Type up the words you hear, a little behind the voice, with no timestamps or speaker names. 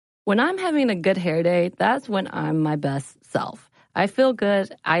When I'm having a good hair day, that's when I'm my best self. I feel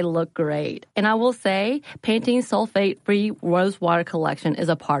good, I look great. And I will say, Pantene Sulfate-Free Rose Water Collection is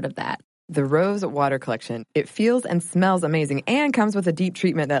a part of that. The Rose Water Collection. It feels and smells amazing and comes with a deep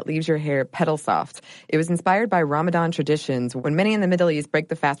treatment that leaves your hair petal soft. It was inspired by Ramadan traditions when many in the Middle East break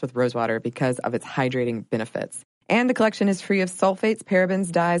the fast with rose water because of its hydrating benefits. And the collection is free of sulfates,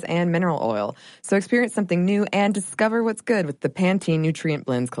 parabens, dyes, and mineral oil. So experience something new and discover what's good with the Pantene Nutrient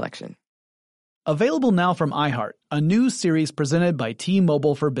Blends collection. Available now from iHeart, a new series presented by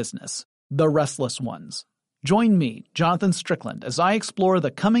T-Mobile for Business, The Restless Ones. Join me, Jonathan Strickland, as I explore the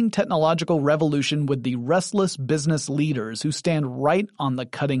coming technological revolution with the restless business leaders who stand right on the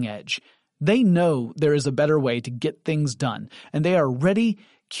cutting edge. They know there is a better way to get things done, and they are ready,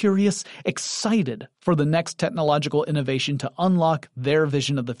 curious, excited for the next technological innovation to unlock their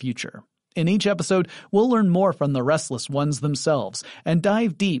vision of the future. In each episode, we'll learn more from the restless ones themselves and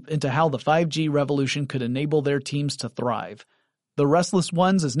dive deep into how the 5G revolution could enable their teams to thrive. The Restless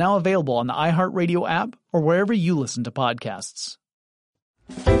Ones is now available on the iHeartRadio app or wherever you listen to podcasts.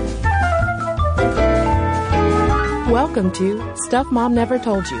 Welcome to Stuff Mom Never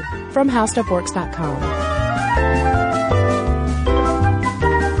Told You from HowStuffWorks.com.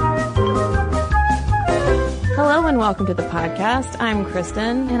 Hello and welcome to the podcast. I'm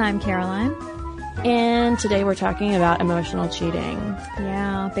Kristen. And I'm Caroline. And today we're talking about emotional cheating.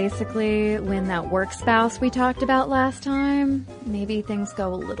 Yeah, basically when that work spouse we talked about last time, maybe things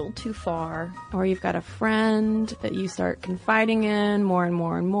go a little too far. Or you've got a friend that you start confiding in more and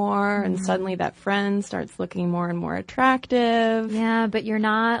more and more, and suddenly that friend starts looking more and more attractive. Yeah, but you're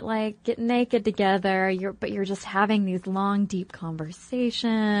not like getting naked together, but you're just having these long, deep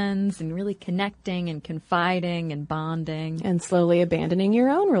conversations and really connecting and confiding and bonding. And slowly abandoning your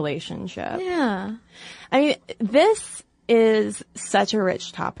own relationship. Yeah. I mean, this is such a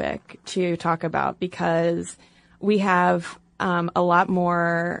rich topic to talk about because we have a lot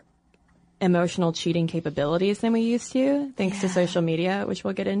more emotional cheating capabilities than we used to, thanks to social media, which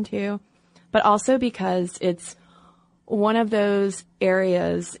we'll get into, but also because it's one of those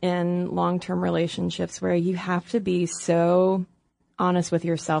areas in long-term relationships where you have to be so honest with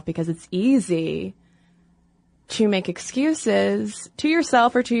yourself because it's easy to make excuses to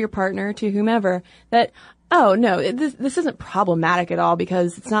yourself or to your partner, to whomever, that, oh, no, this isn't problematic at all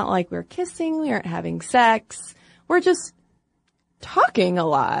because it's not like we're kissing, we aren't having sex, we're just talking a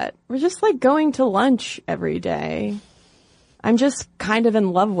lot. We're just like going to lunch every day. I'm just kind of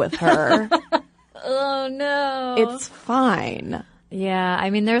in love with her. Oh, no. It's fine. Yeah,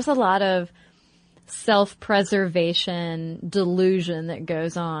 I mean, there's a lot of self-preservation delusion that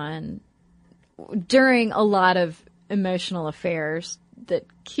goes on during a lot of emotional affairs that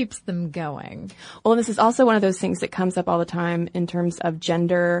keeps them going. Well, this is also one of those things that comes up all the time in terms of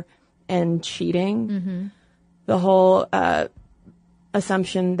gender and cheating. Mm-hmm. The whole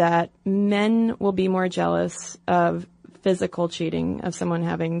assumption that men will be more jealous of physical cheating, of someone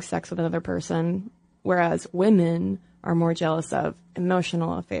having sex with another person, whereas women are more jealous of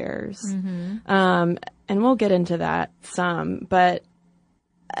emotional affairs. Mm-hmm. And we'll get into that some, but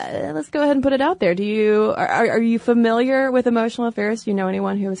let's go ahead and put it out there. Are you familiar with emotional affairs? Do you know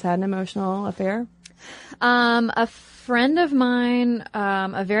anyone who has had an emotional affair? A friend of mine,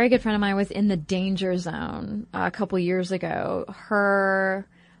 a very good friend of mine, was in the danger zone a couple years ago. Her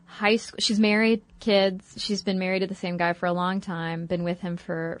high school, she's married, kids. She's been married to the same guy for a long time, been with him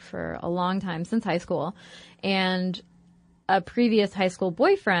for a long time, since high school. And a previous high school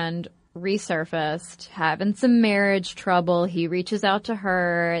boyfriend resurfaced, having some marriage trouble. He reaches out to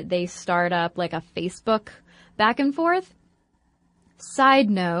her. They start up like a Facebook back and forth. Side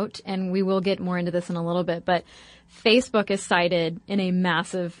note, and we will get more into this in a little bit, but Facebook is cited in a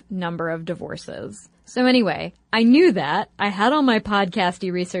massive number of divorces. So anyway, I knew that. I had all my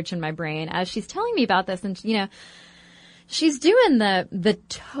podcasty research in my brain as she's telling me about this, and she's doing the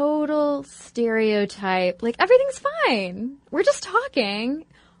total stereotype, like everything's fine. We're just talking.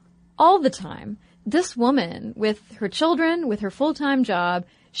 All the time. This woman, with her children, with her full-time job,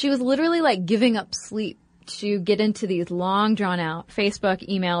 she was literally like giving up sleep to get into these long, drawn-out Facebook,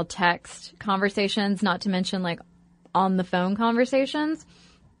 email, text conversations, not to mention like on the phone conversations.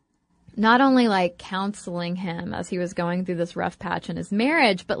 Not only like counseling him as he was going through this rough patch in his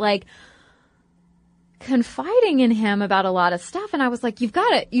marriage, but like confiding in him about a lot of stuff. And I was like, you've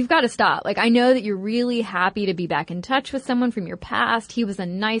got to stop. Like, I know that you're really happy to be back in touch with someone from your past. He was a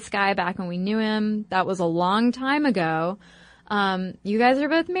nice guy back when we knew him. That was a long time ago. You guys are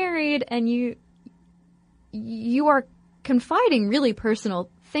both married and you are confiding really personal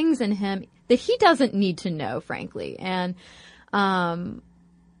things in him that he doesn't need to know, frankly. And,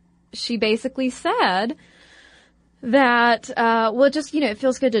 she basically said that, it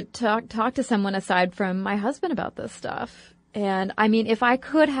feels good to talk to someone aside from my husband about this stuff. And I mean, if I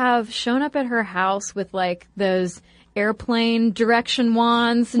could have shown up at her house with like those airplane direction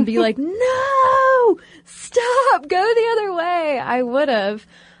wands and be like, no, stop, go the other way, I would have.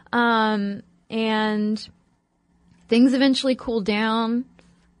 And things eventually cooled down.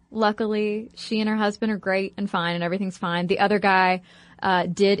 Luckily, she and her husband are great and fine and everything's fine. The other guy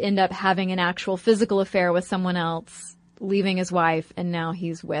did end up having an actual physical affair with someone else, leaving his wife, and now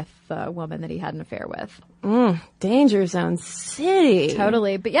he's with the woman that he had an affair with. Danger Zone City.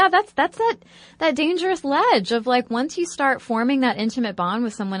 Totally. But yeah, that's that dangerous ledge of like, once you start forming that intimate bond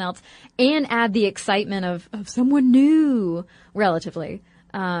with someone else and add the excitement of someone new, relatively,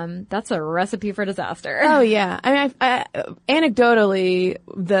 that's a recipe for disaster. Oh yeah. I mean, anecdotally,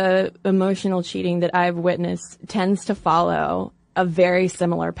 the emotional cheating that I've witnessed tends to follow a very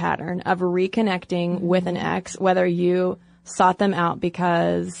similar pattern of reconnecting with an ex, whether you sought them out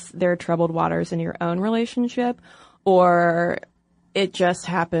because there are troubled waters in your own relationship, or it just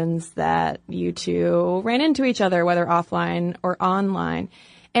happens that you two ran into each other, whether offline or online.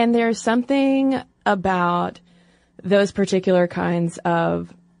 And there's something about those particular kinds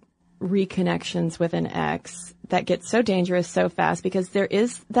of reconnections with an ex that gets so dangerous so fast, because there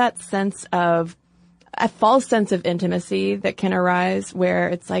is that sense of a false sense of intimacy that can arise where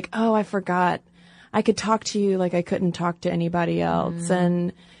it's like, oh, I forgot I could talk to you like I couldn't talk to anybody else.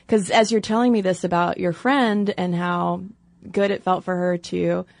 And because as you're telling me this about your friend and how good it felt for her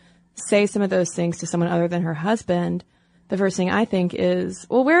to say some of those things to someone other than her husband, the first thing I think is,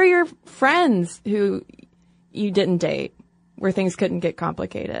 well, where are your friends who you didn't date, where things couldn't get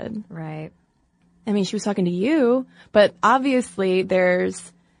complicated? Right. I mean, she was talking to you, but obviously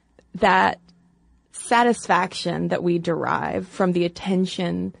there's that satisfaction that we derive from the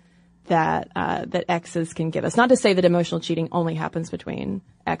attention that that exes can give us. Not to say that emotional cheating only happens between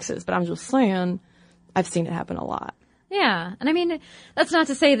exes, but I'm just saying I've seen it happen a lot. Yeah. And I mean, that's not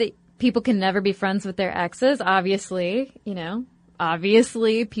to say that people can never be friends with their exes. Obviously,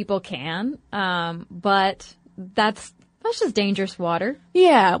 people can. But that's just dangerous water.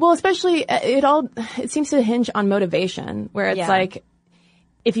 Yeah. Well, especially it seems to hinge on motivation, where it's like,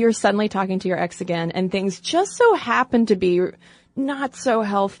 if you're suddenly talking to your ex again and things just so happen to be not so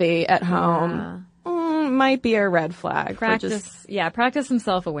healthy at home, might be a red flag. Practice some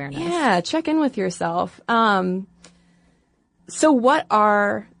self-awareness. Yeah, check in with yourself. So what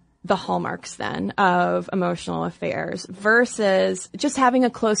are the hallmarks then of emotional affairs versus just having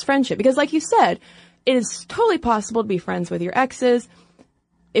a close friendship? Because like you said, it is totally possible to be friends with your exes.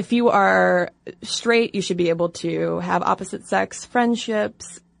 If you are straight, you should be able to have opposite sex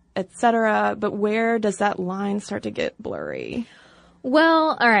friendships, etc. But where does that line start to get blurry?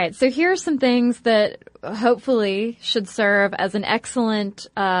 Well, all right. So here are some things that hopefully should serve as an excellent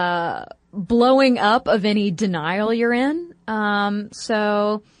blowing up of any denial you're in.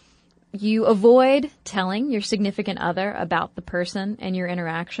 So you avoid telling your significant other about the person and your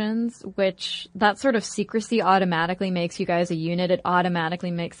interactions, which that sort of secrecy automatically makes you guys a unit. It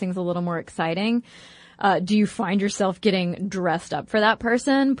automatically makes things a little more exciting. Do you find yourself getting dressed up for that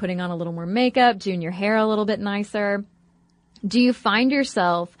person, putting on a little more makeup, doing your hair a little bit nicer? Do you find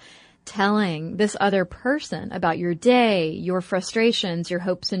yourself telling this other person about your day, your frustrations, your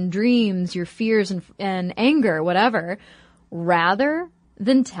hopes and dreams, your fears and anger, whatever, rather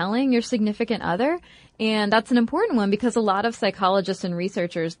than telling your significant other? And that's an important one, because a lot of psychologists and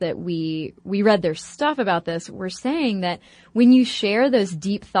researchers that we read their stuff about this were saying that when you share those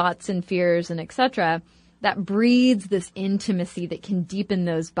deep thoughts and fears and etc., that breeds this intimacy that can deepen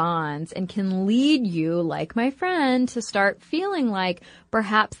those bonds and can lead you, like my friend, to start feeling like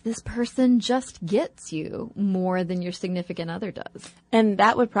perhaps this person just gets you more than your significant other does. And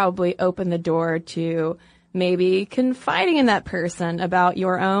that would probably open the door to maybe confiding in that person about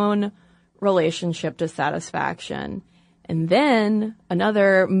your own relationship dissatisfaction. And then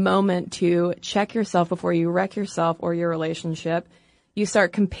another moment to check yourself before you wreck yourself or your relationship. You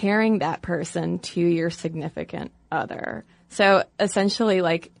start comparing that person to your significant other. So essentially,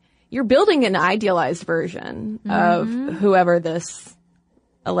 like, you're building an idealized version of whoever this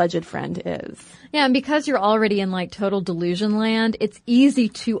alleged friend is. Yeah, and because you're already in like total delusion land, it's easy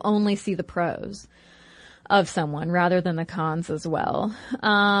to only see the pros of someone rather than the cons as well.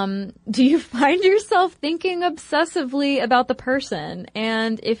 Do you find yourself thinking obsessively about the person?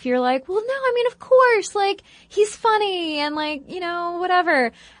 And if you're like, well, no, I mean, of course, like, he's funny and like,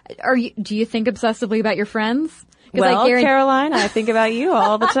 whatever. Do you think obsessively about your friends? Well, Caroline, I think about you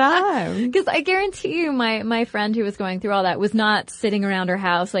all the time. Because I guarantee you my friend who was going through all that was not sitting around her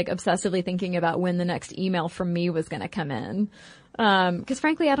house like obsessively thinking about when the next email from me was going to come in. Because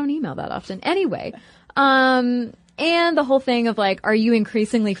frankly, I don't email that often. Anyway, and the whole thing of like, are you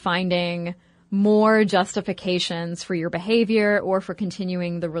increasingly finding more justifications for your behavior or for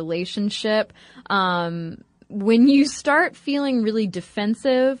continuing the relationship? When you start feeling really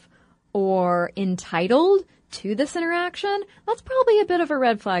defensive or entitled to this interaction, that's probably a bit of a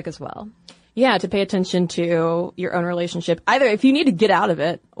red flag as well. Yeah, to pay attention to your own relationship. Either if you need to get out of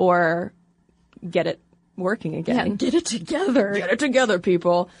it or get it working again. Yeah, get it together. Get it together,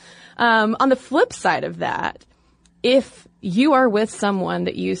 people. On the flip side of that, if you are with someone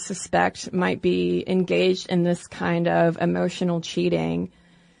that you suspect might be engaged in this kind of emotional cheating,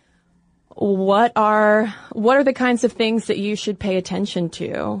 what are the kinds of things that you should pay attention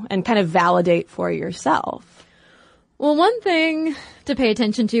to and kind of validate for yourself? Well, one thing to pay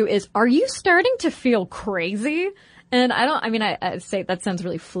attention to is, are you starting to feel crazy? And I say that sounds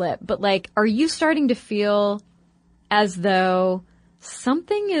really flip, but like, are you starting to feel as though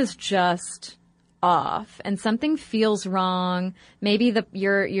something is just off and something feels wrong? Maybe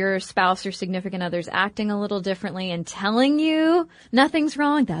your spouse or significant other's acting a little differently and telling you nothing's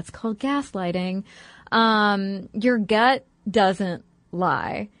wrong. That's called gaslighting. Your gut doesn't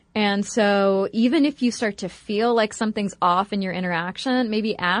lie. And so even if you start to feel like something's off in your interaction,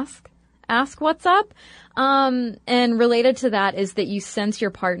 maybe ask what's up. And related to that is that you sense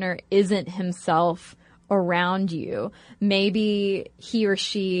your partner isn't himself around you. Maybe he or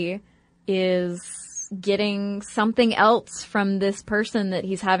she is getting something else from this person that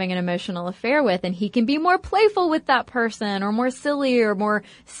he's having an emotional affair with, and he can be more playful with that person or more silly or more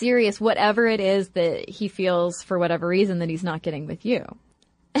serious, whatever it is that he feels for whatever reason that he's not getting with you.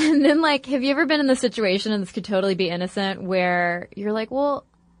 And then, like, have you ever been in the situation, and this could totally be innocent, where you're like, well,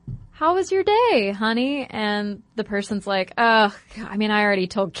 how was your day, honey? And the person's like, oh, I already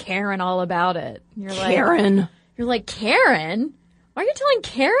told Karen all about it. You're Karen? You're like, Karen? Why are you telling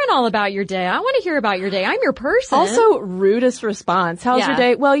Karen all about your day? I want to hear about your day. I'm your person. Also, rudest response. How's your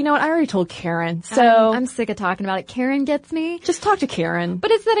day? Well, you know what? I already told Karen. So I'm sick of talking about it. Karen gets me. Just talk to Karen.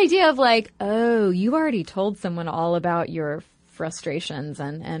 But it's that idea of like, oh, you already told someone all about your frustrations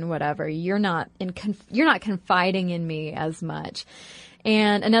and whatever. You're not confiding in me as much.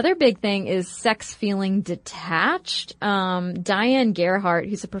 And another big thing is sex feeling detached. Diane Gerhardt,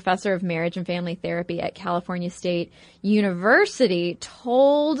 who's a professor of marriage and family therapy at California State University,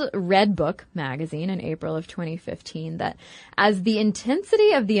 told Redbook magazine in April of 2015 that as the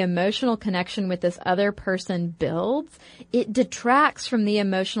intensity of the emotional connection with this other person builds, it detracts from the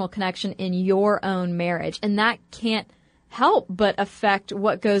emotional connection in your own marriage. And that can't help but affect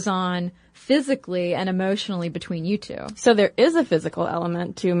what goes on physically and emotionally between you two. So there is a physical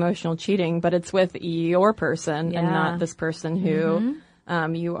element to emotional cheating, but it's with your person and not this person who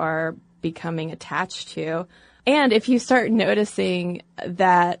you are becoming attached to. And if you start noticing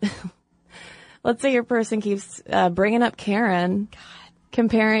that, let's say your person keeps bringing up Karen,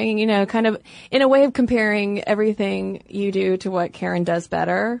 comparing, kind of in a way of comparing everything you do to what Karen does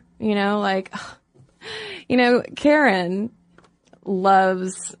better, Karen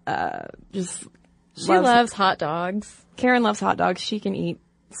loves loves hot dogs. Karen loves hot dogs. She can eat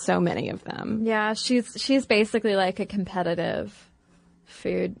so many of them. Yeah, she's basically like a competitive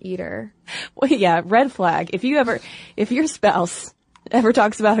food eater. Well, yeah, red flag. If your spouse ever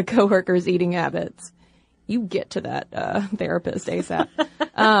talks about a coworker's eating habits, you get to that therapist ASAP.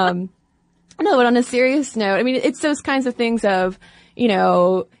 No, but on a serious note, it's those kinds of things of,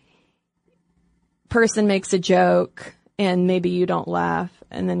 person makes a joke and maybe you don't laugh,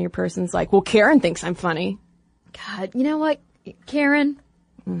 and then your person's like, well, Karen thinks I'm funny. God, you know what, Karen?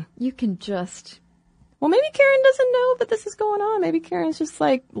 You can just... Well, maybe Karen doesn't know that this is going on. Maybe Karen's just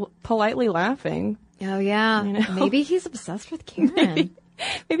like politely laughing. Oh, yeah. Maybe he's obsessed with Karen.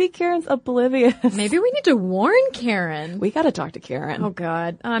 Maybe Karen's oblivious. Maybe we need to warn Karen. We got to talk to Karen. Oh,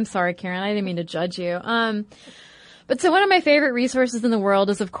 God. I'm sorry, Karen. I didn't mean to judge you. But so one of my favorite resources in the world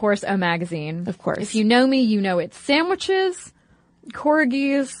is, of course, O Magazine. Of course. If you know me, you know it's sandwiches,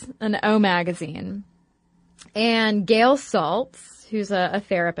 corgis, and O Magazine. And Gail Saltz, who's a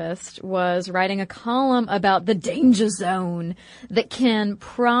therapist, was writing a column about the danger zone that can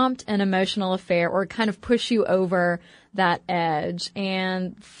prompt an emotional affair or kind of push you over that edge.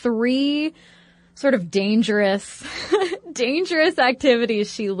 And 3 sort of dangerous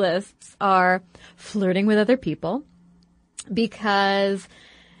activities she lists are flirting with other people, because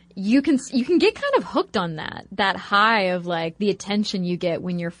you can get kind of hooked on that high of like the attention you get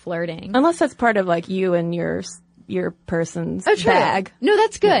when you're flirting. Unless that's part of like you and your your person's Oh, true. bag. No,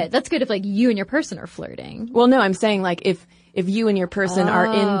 that's good. Yeah. That's good if like you and your person are flirting. Well, no, I'm saying like if you and your person are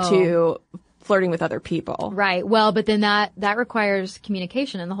into flirting with other people. Right. Well, but then that requires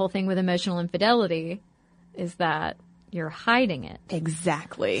communication, and the whole thing with emotional infidelity is that you're hiding it.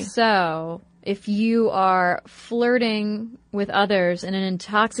 Exactly. So if you are flirting with others in an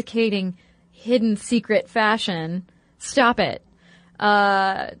intoxicating, hidden, secret fashion, stop it.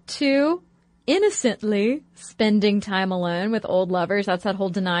 2, innocently spending time alone with old lovers. That's that whole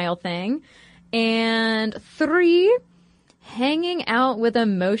denial thing. And 3, hanging out with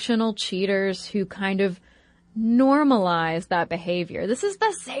emotional cheaters who kind of normalize that behavior. This is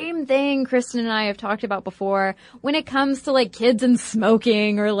the same thing Kristen and I have talked about before when it comes to like kids and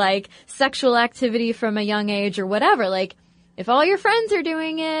smoking or like sexual activity from a young age or whatever. Like if all your friends are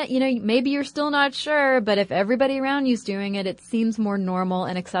doing it, you know, maybe you're still not sure, but if everybody around you's doing it, it seems more normal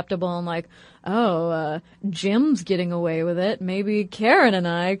and acceptable and like, Jim's getting away with it. Maybe Karen and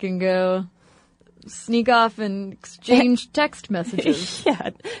I can go sneak off and exchange text messages. Yeah,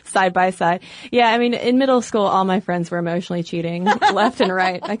 side by side. Yeah, I mean, in middle school, all my friends were emotionally cheating left and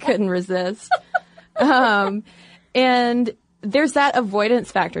right. I couldn't resist. And there's that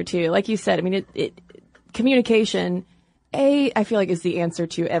avoidance factor too. Like you said, I mean, communication, I feel like is the answer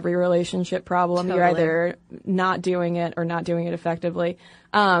to every relationship problem. Totally. You're either not doing it or not doing it effectively.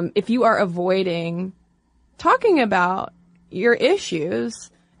 If you are avoiding talking about your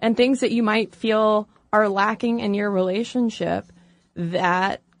issues and things that you might feel are lacking in your relationship,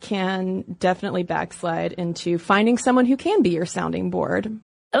 that can definitely backslide into finding someone who can be your sounding board.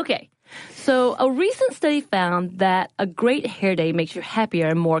 Okay. So a recent study found that a great hair day makes you happier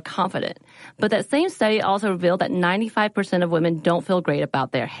and more confident. But that same study also revealed that 95% of women don't feel great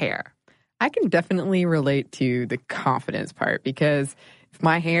about their hair. I can definitely relate to the confidence part because if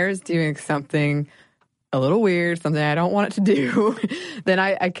my hair is doing something a little weird, something I don't want it to do, then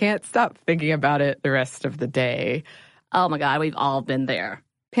I can't stop thinking about it the rest of the day. Oh my God, we've all been there.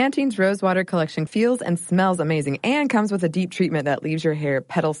 Pantene's Rosewater collection feels and smells amazing and comes with a deep treatment that leaves your hair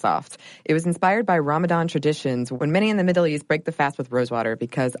petal soft. It was inspired by Ramadan traditions when many in the Middle East break the fast with rosewater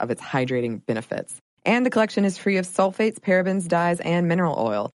because of its hydrating benefits. And the collection is free of sulfates, parabens, dyes, and mineral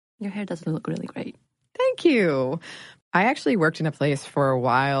oil. Your hair does look really great. Thank you. I actually worked in a place for a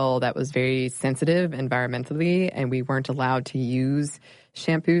while that was very sensitive environmentally, and we weren't allowed to use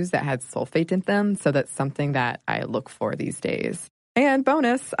shampoos that had sulfate in them, so that's something that I look for these days. And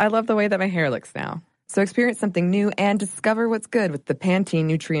bonus, I love the way that my hair looks now. So experience something new and discover what's good with the Pantene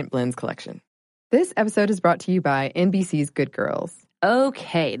Nutrient Blends collection. This episode is brought to you by NBC's Good Girls.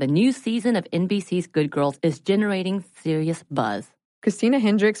 Okay, the new season of NBC's Good Girls is generating serious buzz. Christina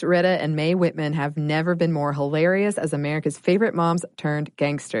Hendricks, Retta, and Mae Whitman have never been more hilarious as America's favorite moms turned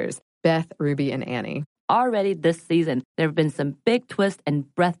gangsters, Beth, Ruby, and Annie. Already this season, there have been some big twists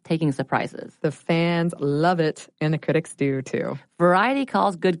and breathtaking surprises. The fans love it, and the critics do too. Variety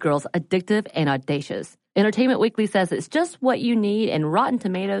calls Good Girls addictive and audacious. Entertainment Weekly says it's just what you need, and Rotten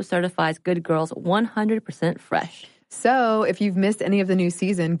Tomatoes certifies Good Girls 100% fresh. So, if you've missed any of the new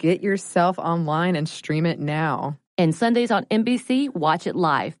season, get yourself online and stream it now. And Sundays on NBC, watch it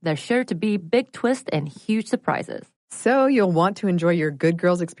live. There's sure to be big twists and huge surprises. So you'll want to enjoy your Good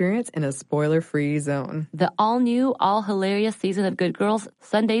Girls experience in a spoiler-free zone. The all-new, all-hilarious season of Good Girls,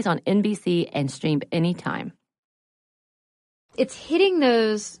 Sundays on NBC, and stream anytime. It's hitting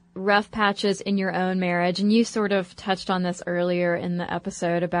those rough patches in your own marriage, and you sort of touched on this earlier in the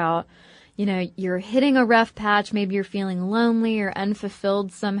episode about, you know, you're hitting a rough patch, maybe you're feeling lonely or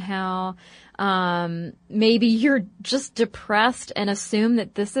unfulfilled somehow. Maybe you're just depressed and assume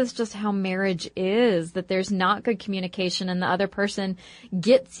that this is just how marriage is, that there's not good communication and the other person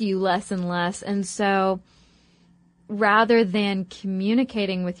gets you less and less. And so rather than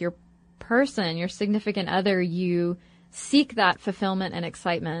communicating with your person, your significant other, you seek that fulfillment and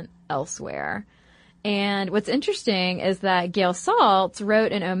excitement elsewhere. And what's interesting is that Gail Saltz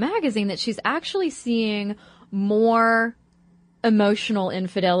wrote in O Magazine that she's actually seeing more emotional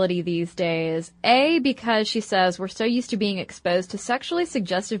infidelity these days. Because she says we're so used to being exposed to sexually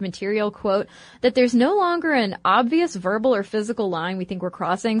suggestive material, quote, that there's no longer an obvious verbal or physical line we think we're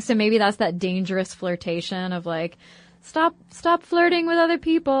crossing. So maybe that's that dangerous flirtation of like, stop flirting with other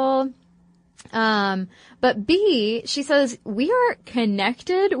people. But B, she says, we are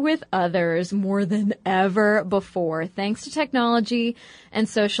connected with others more than ever before, thanks to technology and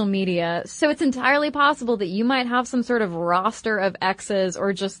social media. So it's entirely possible that you might have some sort of roster of exes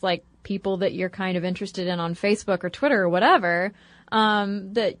or just like people that you're kind of interested in on Facebook or Twitter or whatever,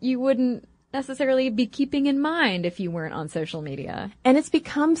 that you wouldn't necessarily be keeping in mind if you weren't on social media. And it's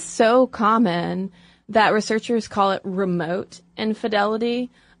become so common that researchers call it remote infidelity.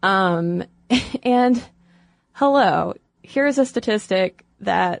 And hello, here's a statistic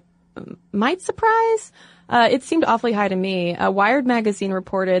that might surprise. It seemed awfully high to me. Wired magazine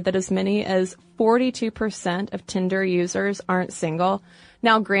reported that as many as 42% of Tinder users aren't single.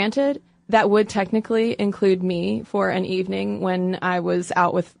 Now, granted, that would technically include me for an evening when I was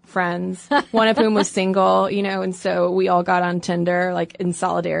out with friends, one of whom was single, and so we all got on Tinder, like, in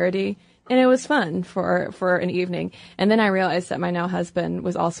solidarity. And it was fun for an evening. And then I realized that my now husband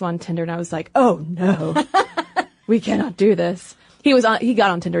was also on Tinder, and I was like, oh no, we cannot do this. He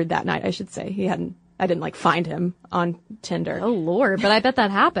got on Tinder that night, I should say. I didn't like find him on Tinder. Oh Lord, but I bet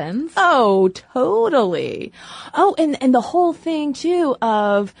that happens. Oh, totally. Oh, and the whole thing too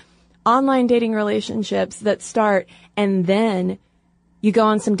of online dating relationships that start and then you go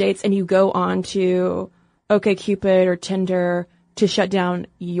on some dates and you go on to OkCupid or Tinder to shut down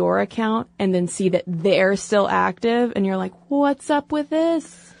your account and then see that they're still active and you're like, what's up with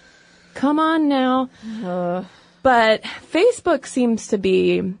this? Come on now. But Facebook seems to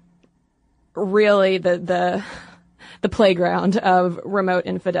be really the playground of remote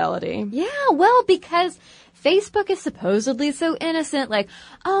infidelity. Yeah, well, because Facebook is supposedly so innocent, like,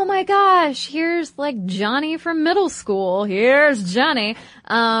 oh my gosh, here's like Johnny from middle school, here's Johnny,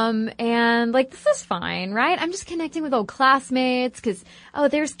 and like, this is fine, right? I'm just connecting with old classmates, cause,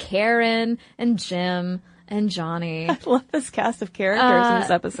 there's Karen and Jim and Johnny. I love this cast of characters in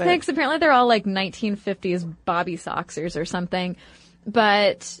this episode. Thanks, apparently they're all like 1950s Bobby Soxers or something,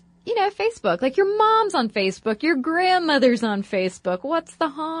 but Facebook, like your mom's on Facebook, your grandmother's on Facebook. What's the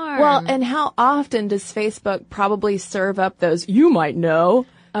harm? Well, and how often does Facebook probably serve up those, you might know?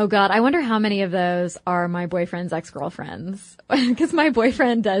 Oh God, I wonder how many of those are my boyfriend's ex-girlfriends. Because my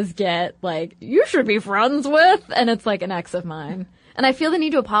boyfriend does get like, you should be friends with, and it's like an ex of mine. And I feel the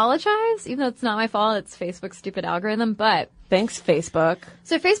need to apologize, even though it's not my fault, it's Facebook's stupid algorithm, but... Thanks, Facebook.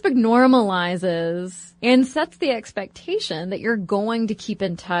 So Facebook normalizes and sets the expectation that you're going to keep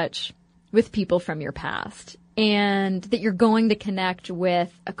in touch with people from your past and that you're going to connect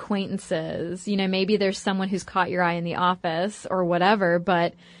with acquaintances. Maybe there's someone who's caught your eye in the office or whatever,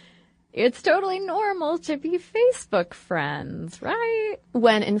 but it's totally normal to be Facebook friends, right?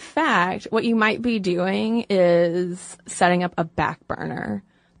 When in fact, what you might be doing is setting up a back burner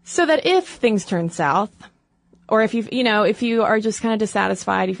so that if things turn south, or if if you are just kind of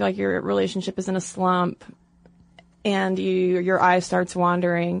dissatisfied, you feel like your relationship is in a slump and your eye starts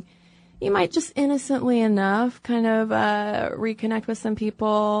wandering, you might just innocently enough kind of reconnect with some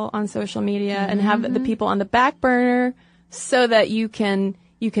people on social media and have the people on the back burner so that you can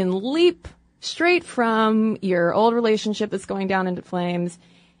leap straight from your old relationship that's going down into flames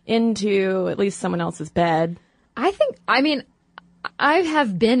into at least someone else's bed. I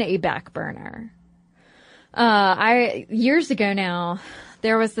have been a back burner. Years ago now,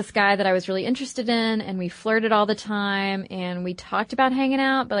 there was this guy that I was really interested in and we flirted all the time and we talked about hanging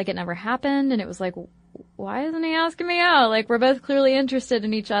out, but like it never happened. And it was like, why isn't he asking me out? Like we're both clearly interested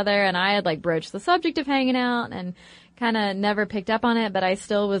in each other. And I had like broached the subject of hanging out and kind of never picked up on it, but I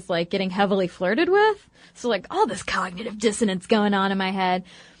still was like getting heavily flirted with. So like all this cognitive dissonance going on in my head.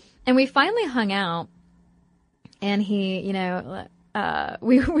 And we finally hung out and he,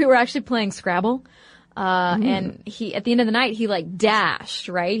 we were actually playing Scrabble. And he, at the end of the night, he like dashed,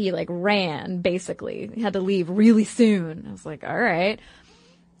 right? He like ran, basically. He had to leave really soon. I was like, all right.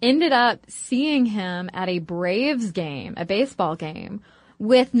 Ended up seeing him at a Braves game, a baseball game,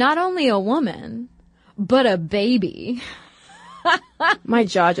 with not only a woman, but a baby. My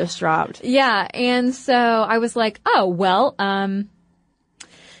jaw just dropped. Yeah. And so I was like, oh, well,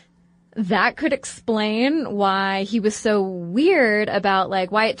 that could explain why he was so weird about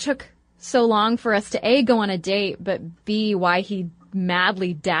like why it took so long for us to A, go on a date, but B, why he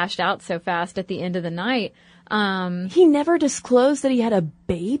madly dashed out so fast at the end of the night. He never disclosed that he had a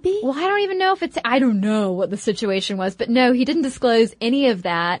baby? Well, I don't know what the situation was, but no, he didn't disclose any of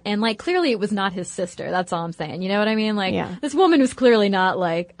that. And like, clearly it was not his sister. That's all I'm saying. You know what I mean? Like, This woman was clearly not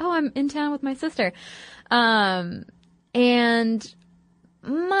like, oh, I'm in town with my sister. And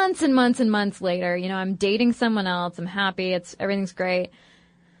months and months and months later, I'm dating someone else. I'm happy. Everything's great.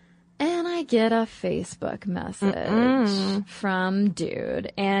 And I get a Facebook message from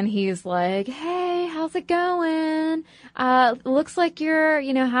dude, and he's like, hey, how's it going? Looks like you're,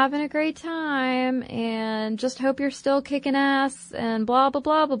 having a great time, and just hope you're still kicking ass, and blah, blah,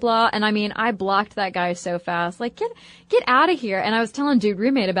 blah, blah, blah. And I blocked that guy so fast, like, get out of here. And I was telling dude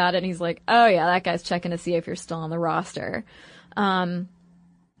roommate about it, and he's like, oh yeah, that guy's checking to see if you're still on the roster. And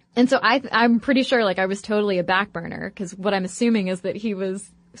so I'm pretty sure, like, I was totally a back burner, because what I'm assuming is that he was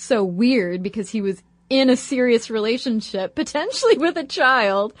so weird because he was in a serious relationship, potentially with a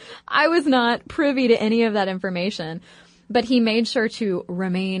child. I was not privy to any of that information. But he made sure to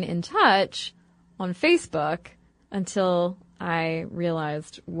remain in touch on Facebook until I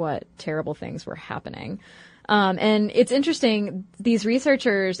realized what terrible things were happening. And it's interesting, these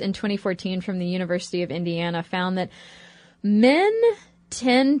researchers in 2014 from the University of Indiana found that men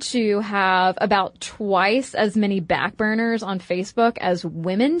tend to have about twice as many backburners on Facebook as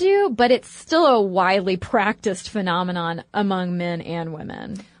women do, but it's still a widely practiced phenomenon among men and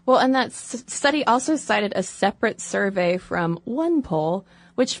women. Well, and that study also cited a separate survey from OnePoll,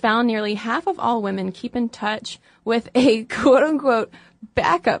 which found nearly half of all women keep in touch with a quote-unquote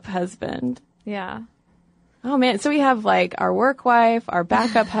backup husband. Yeah. Oh, man. So we have, like, our work wife, our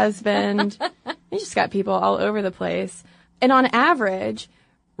backup husband. We just got people all over the place. And on average,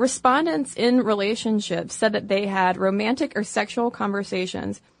 respondents in relationships said that they had romantic or sexual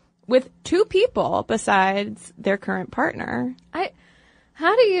conversations with 2 people besides their current partner. I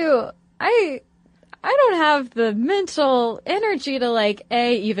don't have the mental energy to, like,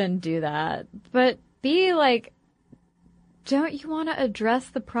 A, even do that, but B, like, don't you want to address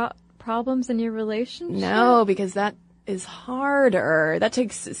the problems in your relationship? No, because that is harder. That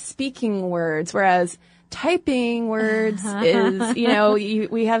takes speaking words, whereas typing words is,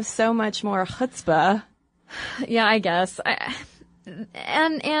 we have so much more chutzpah. Yeah, I guess.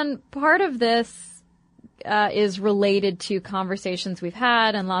 And part of this is related to conversations we've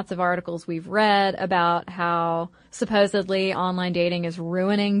had and lots of articles we've read about how supposedly online dating is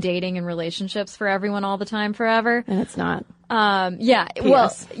ruining dating and relationships for everyone all the time forever. And it's not. Yeah. PS.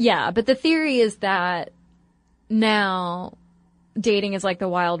 Well, yeah, but the theory is that now dating is like the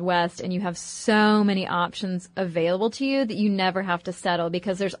Wild West and you have so many options available to you that you never have to settle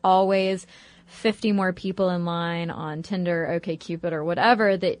because there's always 50 more people in line on Tinder, OkCupid, or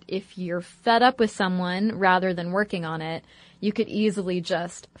whatever, that if you're fed up with someone rather than working on it, you could easily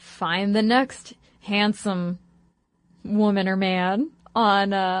just find the next handsome woman or man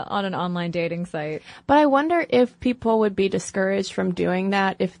on an online dating site. But I wonder if people would be discouraged from doing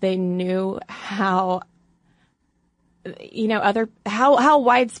that if they knew how how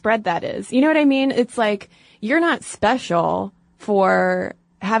widespread that is. You know what I mean? It's like, you're not special for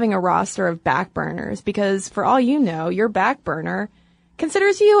having a roster of backburners because for all you know, your backburner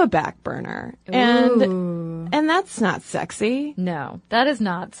considers you a backburner. And that's not sexy. No, that is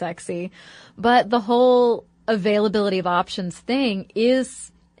not sexy. But the whole availability of options thing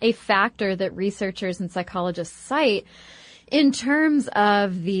is a factor that researchers and psychologists cite in terms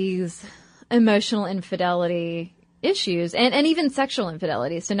of these emotional infidelity issues and even sexual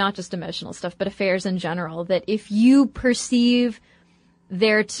infidelity. So not just emotional stuff, but affairs in general, that if you perceive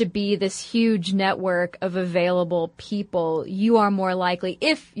there to be this huge network of available people, you are more likely,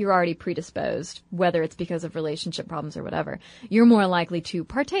 if you're already predisposed, whether it's because of relationship problems or whatever, you're more likely to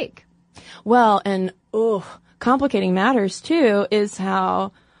partake. Well, and complicating matters too is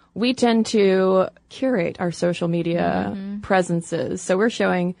how we tend to curate our social media presences. So we're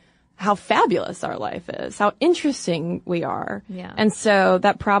showing how fabulous our life is, how interesting we are. Yeah. And so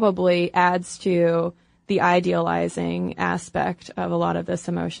that probably adds to the idealizing aspect of a lot of this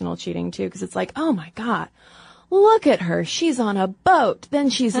emotional cheating too, because it's like, oh my God, look at her. She's on a boat.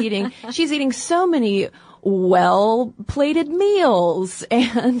 Then she's eating so many well-plated meals,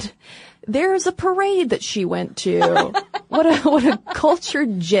 and there's a parade that she went to. What a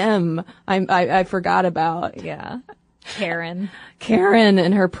cultured gem I forgot about. Yeah. Karen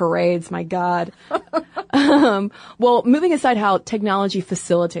and her parades, my God. Well, moving aside how technology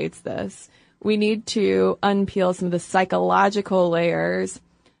facilitates this, we need to unpeel some of the psychological layers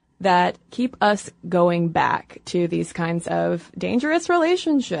that keep us going back to these kinds of dangerous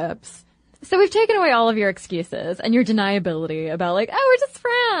relationships. So we've taken away all of your excuses and your deniability about like, oh, we're just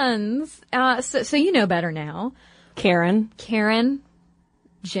friends. So you know better now. Karen,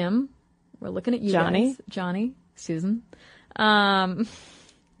 Jim, we're looking at you Johnny. guys. Johnny, Susan. So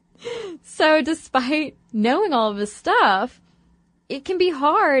despite knowing all of this stuff, it can be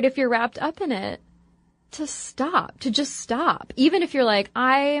hard if you're wrapped up in it to just stop. Even if you're like,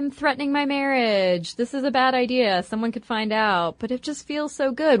 I am threatening my marriage. This is a bad idea. Someone could find out, but it just feels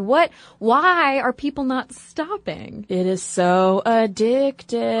so good. Why are people not stopping? It is so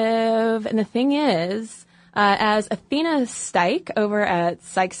addictive. And the thing is, as Athena Steik over at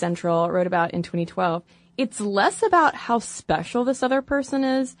Psych Central wrote about in 2012, it's less about how special this other person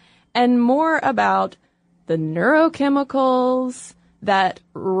is and more about the neurochemicals that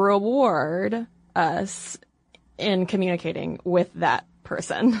reward us in communicating with that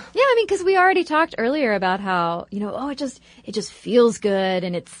person. Yeah, I mean, because we already talked earlier about how, it just feels good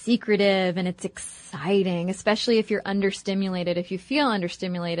and it's secretive and it's exciting, especially if you're understimulated, if you feel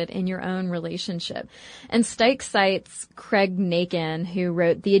understimulated in your own relationship. And Stike cites Craig Nakin, who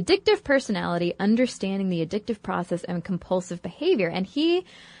wrote The Addictive Personality, Understanding the Addictive Process and Compulsive Behavior. And he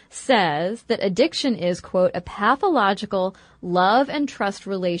says that addiction is, quote, a pathological love and trust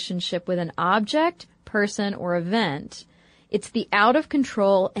relationship with an object, person, or event. It's the out of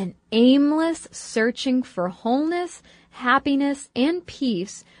control and aimless searching for wholeness, happiness, and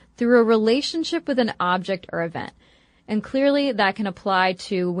peace through a relationship with an object or event. And clearly that can apply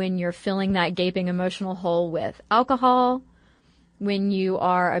to when you're filling that gaping emotional hole with alcohol, when you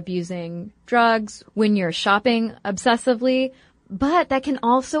are abusing drugs, when you're shopping obsessively. But that can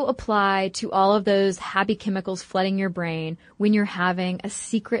also apply to all of those happy chemicals flooding your brain when you're having a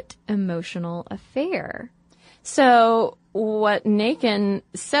secret emotional affair. So what Nakin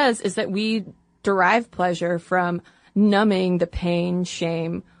says is that we derive pleasure from numbing the pain,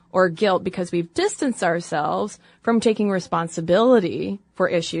 shame, or guilt because we've distanced ourselves from taking responsibility for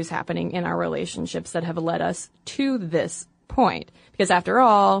issues happening in our relationships that have led us to this point. Because after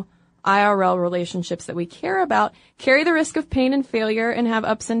all, IRL relationships that we care about carry the risk of pain and failure and have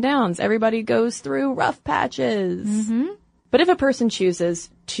ups and downs. Everybody goes through rough patches. Mm-hmm. But if a person chooses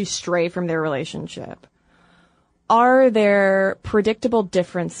to stray from their relationship, are there predictable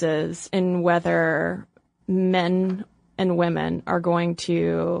differences in whether men and women are going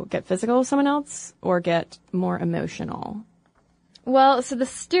to get physical with someone else or get more emotional? Well, so the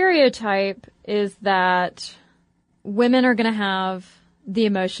stereotype is that women are going to have the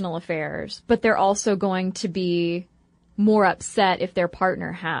emotional affairs, but they're also going to be more upset if their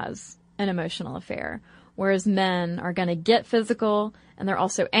partner has an emotional affair. Whereas men are going to get physical, and they're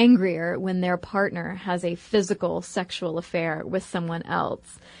also angrier when their partner has a physical sexual affair with someone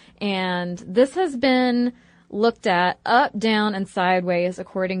else. And this has been looked at up, down, and sideways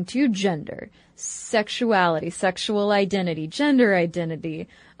according to gender, sexuality, sexual identity, gender identity,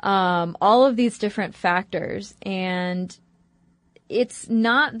 all of these different factors. And it's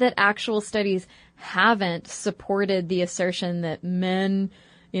not that actual studies haven't supported the assertion that men,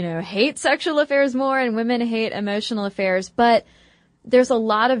 hate sexual affairs more and women hate emotional affairs, but there's a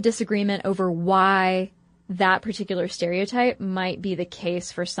lot of disagreement over why that particular stereotype might be the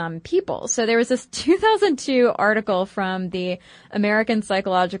case for some people. So there was this 2002 article from the American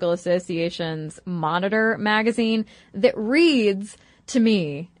Psychological Association's Monitor magazine that reads, to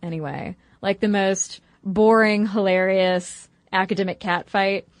me anyway, like the most boring, hilarious academic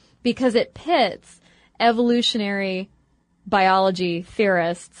catfight, because it pits evolutionary biology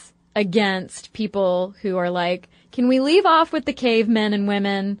theorists against people who are like, can we leave off with the cavemen and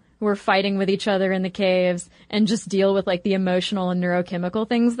women who are fighting with each other in the caves and just deal with like the emotional and neurochemical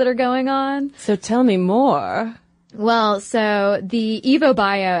things that are going on? So tell me more. Well, so the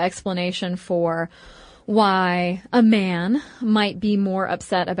EvoBio explanation for why a man might be more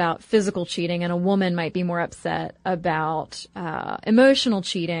upset about physical cheating and a woman might be more upset about emotional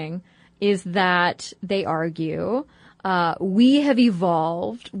cheating is that they argue we have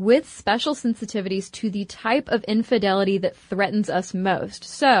evolved with special sensitivities to the type of infidelity that threatens us most.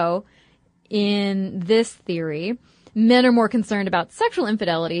 So, in this theory, men are more concerned about sexual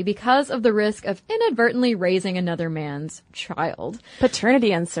infidelity because of the risk of inadvertently raising another man's child.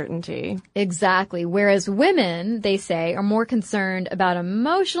 Paternity uncertainty. Exactly. Whereas women, they say, are more concerned about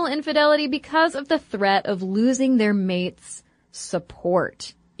emotional infidelity because of the threat of losing their mate's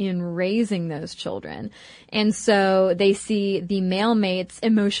support in raising those children. And so they see the male mate's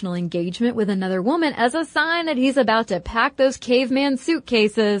emotional engagement with another woman as a sign that he's about to pack those caveman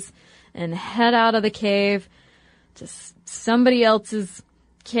suitcases and head out of the cave to somebody else's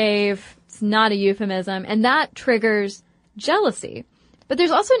cave. It's not a euphemism. And that triggers jealousy. But there's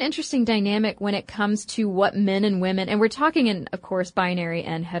also an interesting dynamic when it comes to what men and women, and we're talking in, of course, binary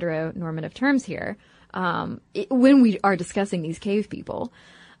and heteronormative terms here, when we are discussing these cave people.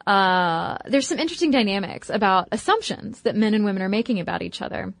 There's some interesting dynamics about assumptions that men and women are making about each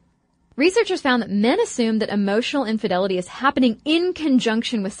other. Researchers found that men assume that emotional infidelity is happening in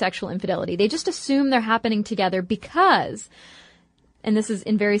conjunction with sexual infidelity. They just assume they're happening together because, and this is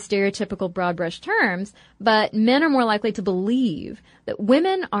in very stereotypical broad brush terms, but men are more likely to believe that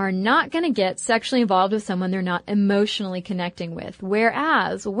women are not going to get sexually involved with someone they're not emotionally connecting with,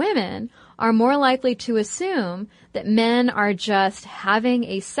 whereas women are more likely to assume that men are just having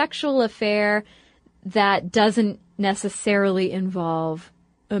a sexual affair that doesn't necessarily involve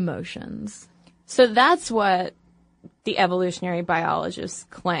emotions. So that's what the evolutionary biologists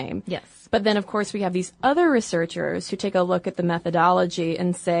claim. Yes. But then, of course, we have these other researchers who take a look at the methodology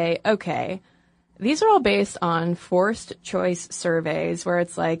and say, okay, these are all based on forced choice surveys where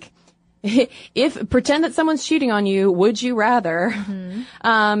it's like, pretend that someone's cheating on you, would you rather?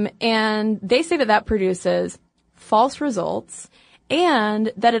 And they say that produces false results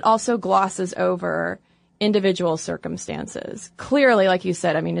and that it also glosses over individual circumstances. Clearly, like you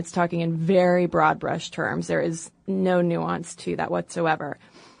said, I mean, it's talking in very broad brush terms. There is no nuance to that whatsoever.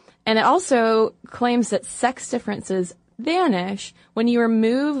 And it also claims that sex differences vanish when you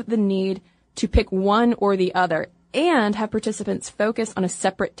remove the need to pick one or the other and have participants focus on a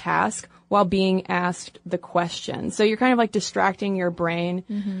separate task while being asked the question. So you're kind of like distracting your brain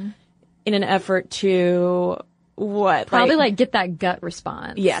in an effort to what? Probably like get that gut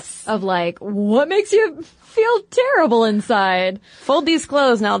response. Yes. Of like, what makes you feel terrible inside? Fold these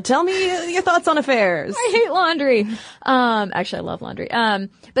clothes now. Tell me your thoughts on affairs. I hate laundry. Actually, I love laundry.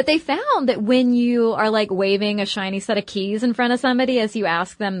 But they found that when you are like waving a shiny set of keys in front of somebody as you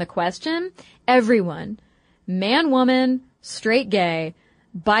ask them the question, everyone, man, woman, straight, gay,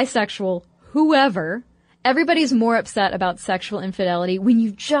 bisexual, whoever, everybody's more upset about sexual infidelity when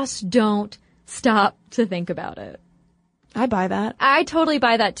you just don't stop to think about it. I buy that. I totally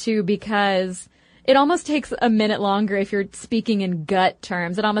buy that too, because it almost takes a minute longer if you're speaking in gut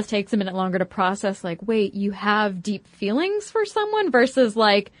terms. It almost takes a minute longer to process, like, wait, you have deep feelings for someone versus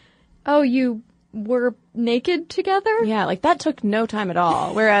like, oh, you were naked together? Yeah, like that took no time at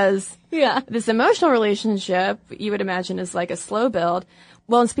all. Whereas this emotional relationship, you would imagine, is like a slow build.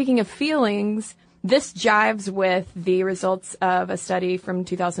 Well, and speaking of feelings, this jives with the results of a study from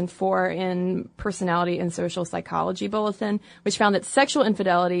 2004 in Personality and Social Psychology Bulletin, which found that sexual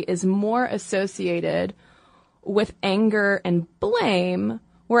infidelity is more associated with anger and blame,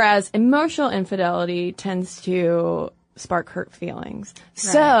 whereas emotional infidelity tends to spark hurt feelings. Right.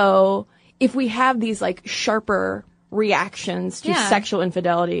 So if we have these like sharper reactions to sexual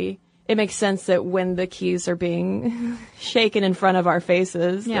infidelity, it makes sense that when the keys are being shaken in front of our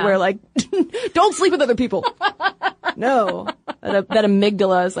faces, we're like, don't sleep with other people. No. That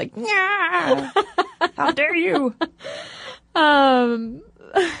amygdala is like, how dare you?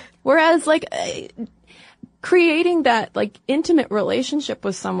 Whereas like creating that like intimate relationship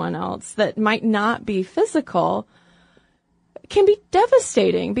with someone else that might not be physical can be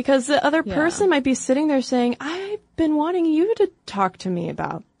devastating because the other person might be sitting there saying, I've been wanting you to talk to me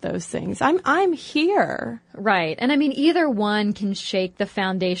about those things. I'm here. Right. And I mean, either one can shake the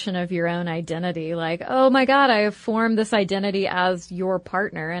foundation of your own identity. Like, oh my God, I have formed this identity as your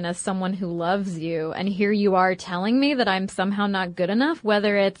partner and as someone who loves you. And here you are telling me that I'm somehow not good enough,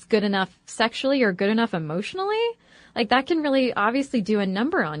 whether it's good enough sexually or good enough emotionally. Like that can really obviously do a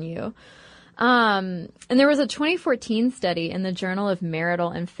number on you. And there was a 2014 study in the Journal of Marital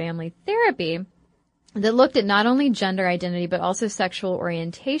and Family Therapy that looked at not only gender identity, but also sexual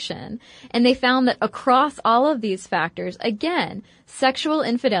orientation. And they found that across all of these factors, again, sexual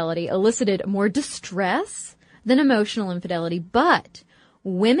infidelity elicited more distress than emotional infidelity. But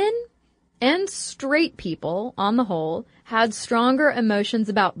women and straight people, on the whole, had stronger emotions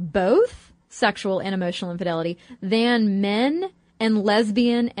about both sexual and emotional infidelity than men and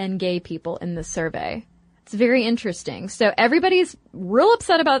lesbian and gay people in this survey. It's very interesting. So everybody's real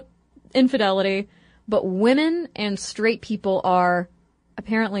upset about infidelity, but women and straight people are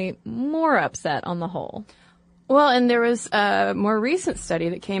apparently more upset on the whole. Well, and there was a more recent study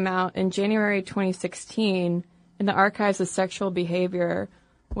that came out in January 2016 in the Archives of Sexual Behavior,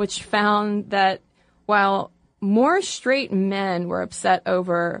 which found that while more straight men were upset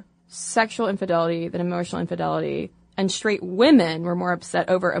over sexual infidelity than emotional infidelity, and straight women were more upset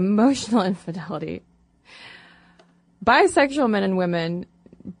over emotional infidelity, bisexual men and women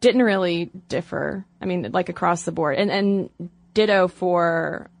didn't really differ. I mean, like across the board. And ditto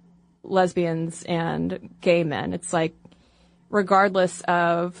for lesbians and gay men. It's like, regardless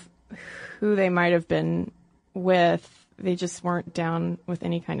of who they might have been with, they just weren't down with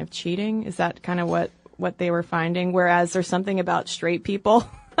any kind of cheating. Is that kind of what they were finding? Whereas there's something about straight people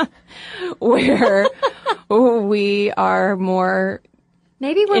where we are more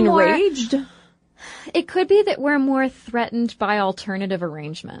maybe we're enraged. It could be that we're more threatened by alternative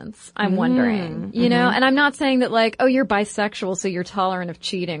arrangements. I'm wondering, you know, and I'm not saying that like, oh, you're bisexual, so you're tolerant of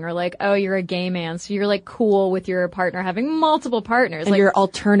cheating, or like, oh, you're a gay man, so you're like cool with your partner having multiple partners. And like, your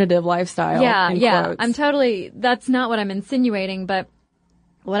alternative lifestyle. Yeah. Quotes. I'm totally, that's not what I'm insinuating, but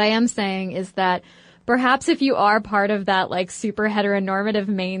what I am saying is that Perhaps if you are part of that like super heteronormative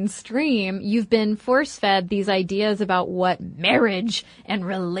mainstream, you've been force-fed these ideas about what marriage and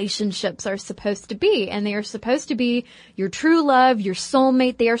relationships are supposed to be. And they are supposed to be your true love, your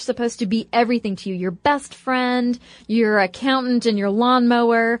soulmate. They are supposed to be everything to you. Your best friend, your accountant and your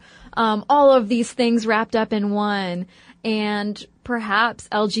lawnmower, all of these things wrapped up in one. And perhaps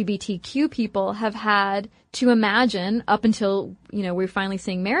LGBTQ people have had to imagine, up until, we're finally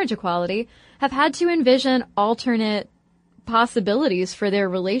seeing marriage equality, have had to envision alternate possibilities for their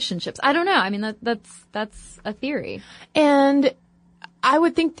relationships. I don't know. I mean, that's a theory. And I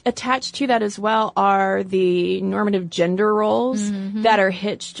would think attached to that as well are the normative gender roles that are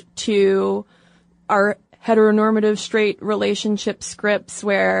hitched to our heteronormative straight relationship scripts,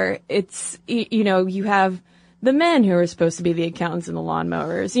 where it's, you have the men who are supposed to be the accountants and the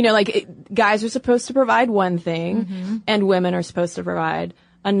lawnmowers. Guys are supposed to provide one thing and women are supposed to provide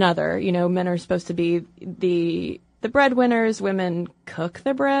another. Men are supposed to be the breadwinners. Women cook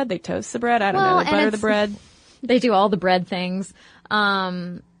the bread. They toast the bread. I don't know. They butter the bread. They do all the bread things.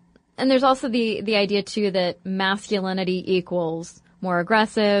 And there's also the idea too that masculinity equals more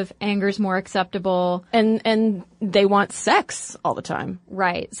aggressive, anger's more acceptable. And they want sex all the time.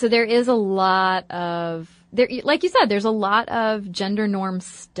 Right. So there is a lot of, like you said, there's a lot of gender norm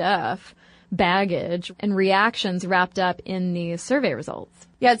stuff, baggage, and reactions wrapped up in these survey results.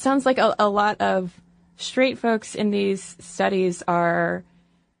 Yeah, it sounds like a lot of straight folks in these studies are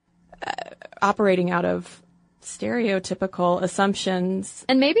operating out of stereotypical assumptions.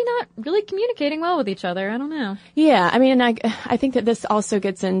 And maybe not really communicating well with each other. I don't know. Yeah, I mean, I think that this also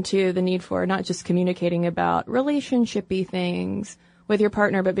gets into the need for not just communicating about relationship-y things with your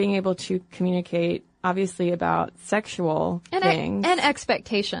partner, but being able to communicate, obviously, about sexual things. And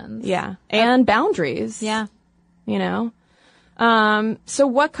expectations. Yeah. And boundaries. Yeah. So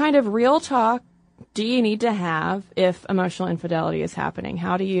what kind of real talk do you need to have if emotional infidelity is happening?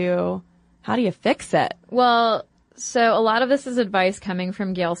 How do you fix it? Well, so a lot of this is advice coming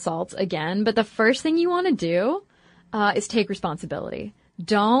from Gail Saltz again, but the first thing you want to do is take responsibility.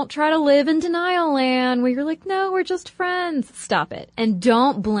 Don't try to live in denial land where you're like, no, we're just friends. Stop it. And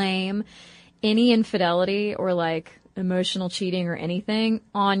don't blame any infidelity or like emotional cheating or anything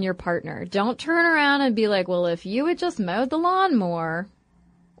on your partner. Don't turn around and be like, well, if you had just mowed the lawn more,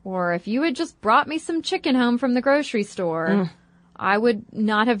 or if you had just brought me some chicken home from the grocery store, I would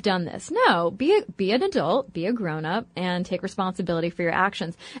not have done this. No, be an adult, be a grown-up, and take responsibility for your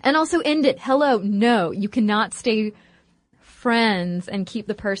actions. And also end it. Hello, no, you cannot stay friends and keep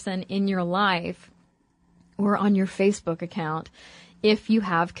the person in your life or on your Facebook account if you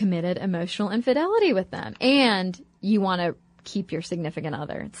have committed emotional infidelity with them and you want to keep your significant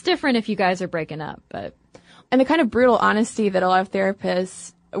other. It's different if you guys are breaking up, but. And the kind of brutal honesty that a lot of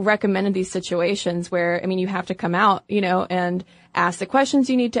therapists recommend in these situations where, you have to come out, and ask the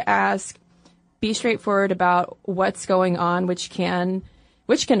questions you need to ask, be straightforward about what's going on, which can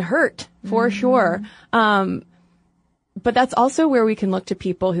hurt for sure. But that's also where we can look to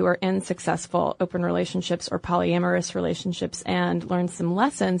people who are in successful open relationships or polyamorous relationships and learn some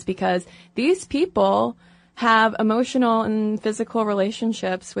lessons, because these people have emotional and physical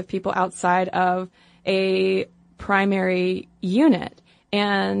relationships with people outside of a primary unit.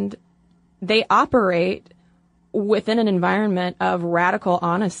 And they operate within an environment of radical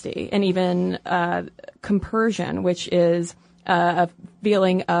honesty and even compersion, which is a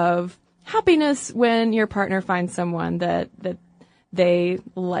feeling of happiness when your partner finds someone that they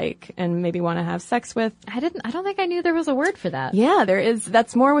like and maybe want to have sex with. I don't think I knew there was a word for that. Yeah, there is.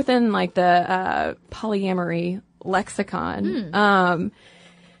 That's more within like the polyamory lexicon.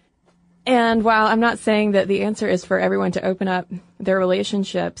 And while I'm not saying that the answer is for everyone to open up their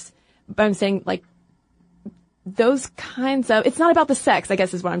relationships, but I'm saying like those kinds of, it's not about the sex, I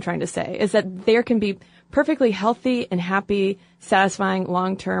guess is what I'm trying to say, is that there can be perfectly healthy and happy, satisfying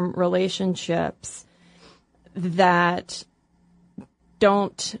long-term relationships that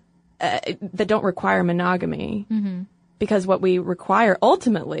don't require monogamy, because what we require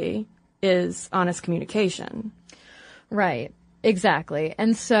ultimately is honest communication. Right. Exactly.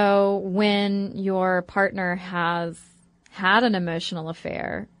 And so when your partner has had an emotional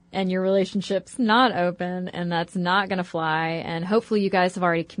affair and your relationship's not open and that's not going to fly, and hopefully you guys have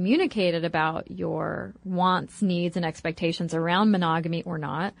already communicated about your wants, needs, and expectations around monogamy or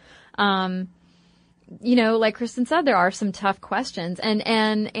not, like Kristen said, there are some tough questions, and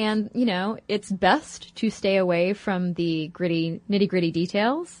it's best to stay away from the nitty-gritty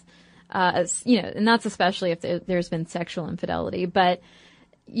details. And that's especially if there's been sexual infidelity. But,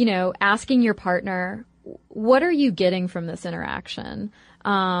 asking your partner, what are you getting from this interaction?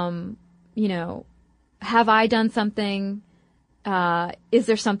 have I done something? Is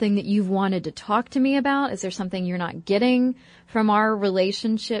there something that you've wanted to talk to me about? Is there something you're not getting from our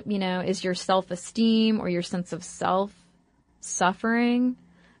relationship? Is your self-esteem or your sense of self suffering?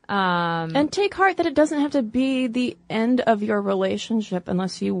 And take heart that it doesn't have to be the end of your relationship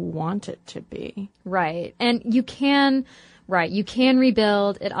unless you want it to be. Right. And you can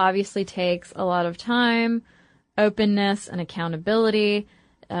rebuild. It obviously takes a lot of time, openness, and accountability.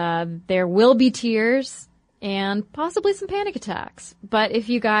 There will be tears and possibly some panic attacks. But if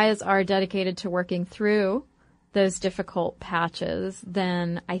you guys are dedicated to working through those difficult patches,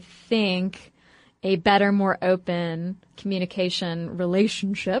 then I think a better, more open communication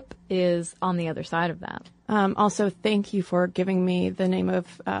relationship is on the other side of that. Also, thank you for giving me the name of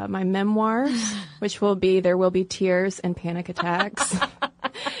my memoirs, which will be There Will Be Tears and Panic Attacks.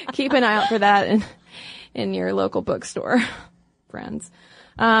 Keep an eye out for that in your local bookstore, friends.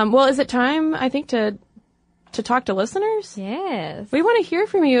 Well, is it time, I think, to talk to listeners? Yes. We want to hear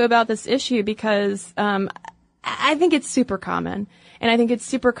from you about this issue because I think it's super common. And I think it's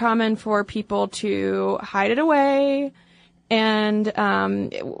super common for people to hide it away. And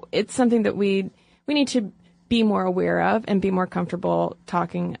it's something that we need to be more aware of and be more comfortable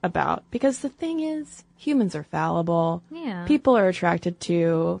talking about. Because the thing is, humans are fallible. Yeah. People are attracted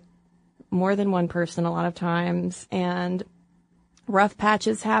to more than one person a lot of times. And rough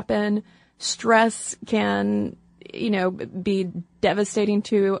patches happen. Stress can, be devastating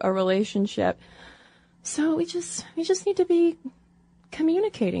to a relationship. So we just need to be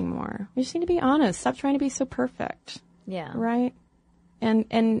communicating more. We just need to be honest. Stop trying to be so perfect. Yeah. Right?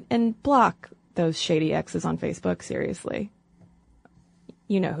 And block those shady exes on Facebook, seriously.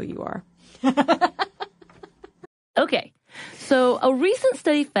 You know who you are. Okay. So a recent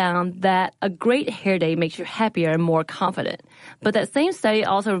study found that a great hair day makes you happier and more confident. But that same study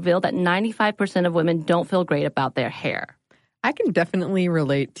also revealed that 95% of women don't feel great about their hair. I can definitely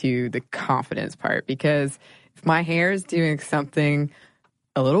relate to the confidence part because if my hair is doing something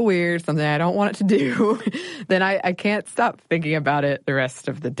a little weird, something I don't want it to do, then I can't stop thinking about it the rest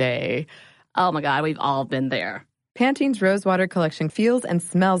of the day. Oh my God, we've all been there. Pantene's Rosewater collection feels and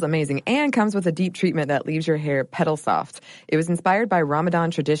smells amazing and comes with a deep treatment that leaves your hair petal soft. It was inspired by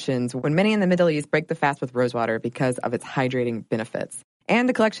Ramadan traditions when many in the Middle East break the fast with rosewater because of its hydrating benefits. And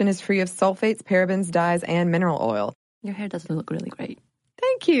the collection is free of sulfates, parabens, dyes, and mineral oil. Your hair does look really great.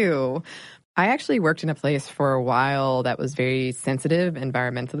 Thank you. I actually worked in a place for a while that was very sensitive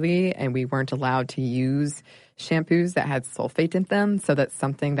environmentally, and we weren't allowed to use shampoos that had sulfate in them, so that's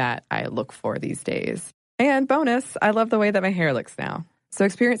something that I look for these days. And bonus, I love the way that my hair looks now. So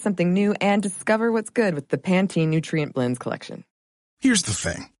experience something new and discover what's good with the Pantene Nutrient Blends collection. Here's the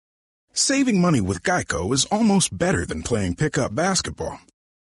thing. Saving money with Geico is almost better than playing pickup basketball.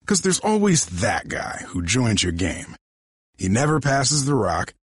 Because there's always that guy who joins your game. He never passes the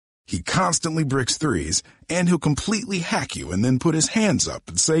rock, he constantly bricks threes, and he'll completely hack you and then put his hands up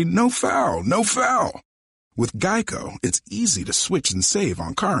and say, "No foul, no foul." With Geico, it's easy to switch and save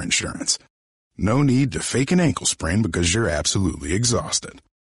on car insurance. No need to fake an ankle sprain because you're absolutely exhausted.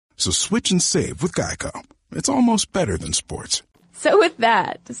 So switch and save with Geico. It's almost better than sports. So with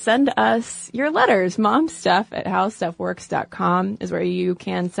that, send us your letters. momstuff@howstuffworks.com is where you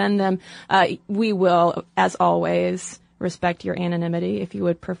can send them. We will, as always, respect your anonymity if you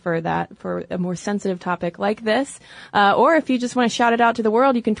would prefer that for a more sensitive topic like this. Or if you just want to shout it out to the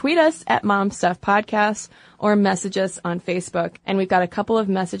world, you can tweet us at momstuffpodcast or message us on Facebook. And we've got a couple of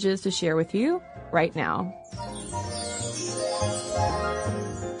messages to share with you right now.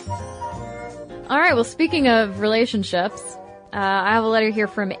 All right. Well, speaking of relationships, I have a letter here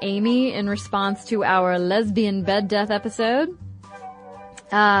from Amy in response to our lesbian bed death episode.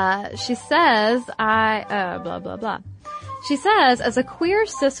 She says, blah, blah, blah. She says, as a queer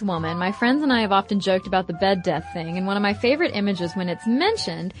cis woman, my friends and I have often joked about the bed death thing, and one of my favorite images when it's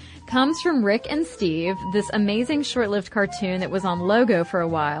mentioned comes from Rick and Steve, this amazing short-lived cartoon that was on Logo for a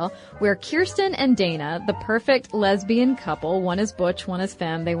while, where Kirsten and Dana, the perfect lesbian couple, one is butch, one is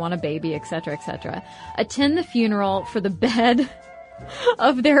femme, they want a baby, etc., attend the funeral for the bed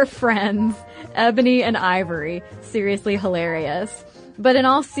of their friends, Ebony and Ivory. Seriously hilarious. But in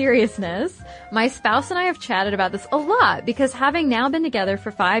all seriousness, my spouse and I have chatted about this a lot because having now been together for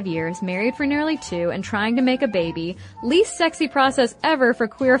 5 years, married for nearly 2, and trying to make a baby, least sexy process ever for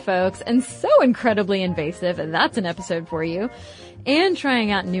queer folks and so incredibly invasive, and that's an episode for you, and trying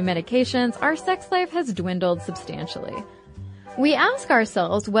out new medications, our sex life has dwindled substantially. We ask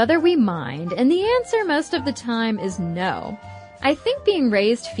ourselves whether we mind, and the answer most of the time is no. I think being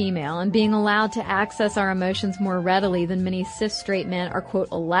raised female and being allowed to access our emotions more readily than many cis straight men are, quote,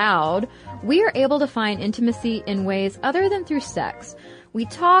 allowed, we are able to find intimacy in ways other than through sex. We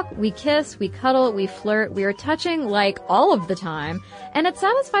talk, we kiss, we cuddle, we flirt, we are touching like all of the time, and it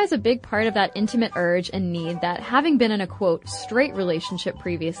satisfies a big part of that intimate urge and need that, having been in a, quote, straight relationship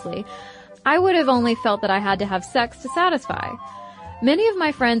previously, I would have only felt that I had to have sex to satisfy. Many of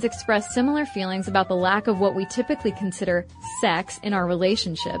my friends express similar feelings about the lack of what we typically consider sex in our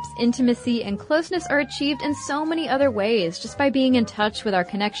relationships. Intimacy and closeness are achieved in so many other ways, just by being in touch with our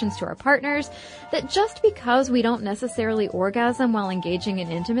connections to our partners, that just because we don't necessarily orgasm while engaging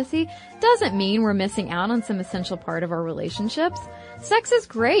in intimacy doesn't mean we're missing out on some essential part of our relationships. Sex is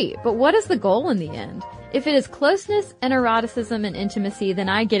great, but what is the goal in the end? If it is closeness and eroticism and intimacy, then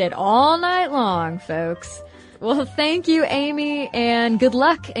I get it all night long, folks. Well, thank you, Amy, and good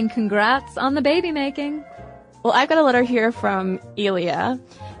luck and congrats on the baby making. Well, I've got a letter here from Elia,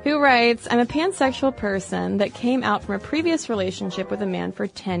 who writes, I'm a pansexual person that came out from a previous relationship with a man for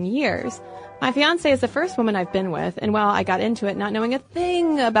 10 years. My fiance is the first woman I've been with, and while I got into it not knowing a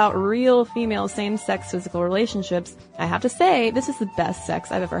thing about real female same-sex physical relationships, I have to say this is the best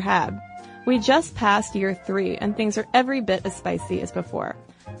sex I've ever had. We just passed year 3, and things are every bit as spicy as before.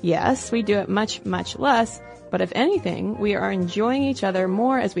 Yes, we do it much, much less, but if anything, we are enjoying each other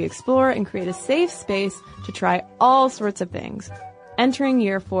more as we explore and create a safe space to try all sorts of things. Entering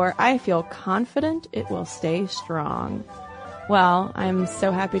year 4, I feel confident it will stay strong. Well, I'm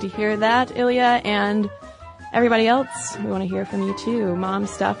so happy to hear that, Ilya, and everybody else, we want to hear from you too.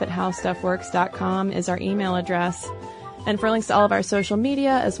 momstuff@howstuffworks.com is our email address. And for links to all of our social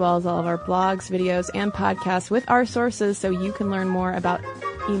media, as well as all of our blogs, videos, and podcasts with our sources so you can learn more about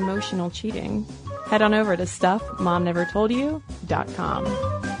emotional cheating, head on over to stuffmomnevertoldyou.com.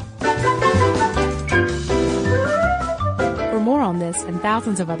 For more on this and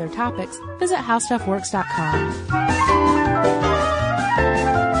thousands of other topics, visit howstuffworks.com.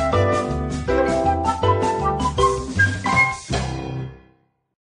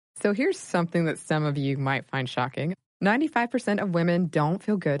 So here's something that some of you might find shocking. 95% of women don't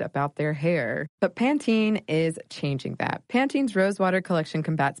feel good about their hair, but Pantene is changing that. Pantene's Rosewater collection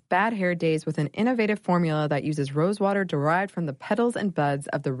combats bad hair days with an innovative formula that uses rosewater derived from the petals and buds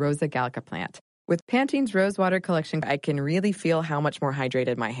of the Rosa gallica plant. With Pantene's Rosewater collection, I can really feel how much more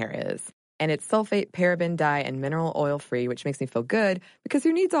hydrated my hair is. And it's sulfate, paraben, dye, and mineral oil free, which makes me feel good because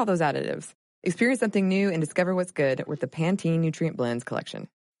who needs all those additives? Experience something new and discover what's good with the Pantene Nutrient Blends collection.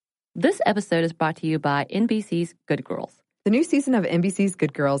 This episode is brought to you by NBC's Good Girls. The new season of NBC's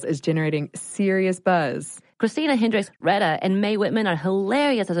Good Girls is generating serious buzz. Christina Hendricks, Retta, and Mae Whitman are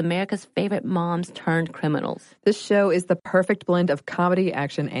hilarious as America's favorite moms turned criminals. This show is the perfect blend of comedy,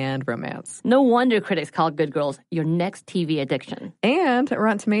 action, and romance. No wonder critics call Good Girls your next TV addiction. And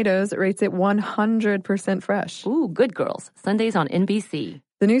Rotten Tomatoes rates it 100% fresh. Ooh, Good Girls, Sundays on NBC.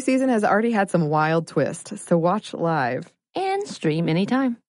 The new season has already had some wild twists, so watch live. And stream anytime.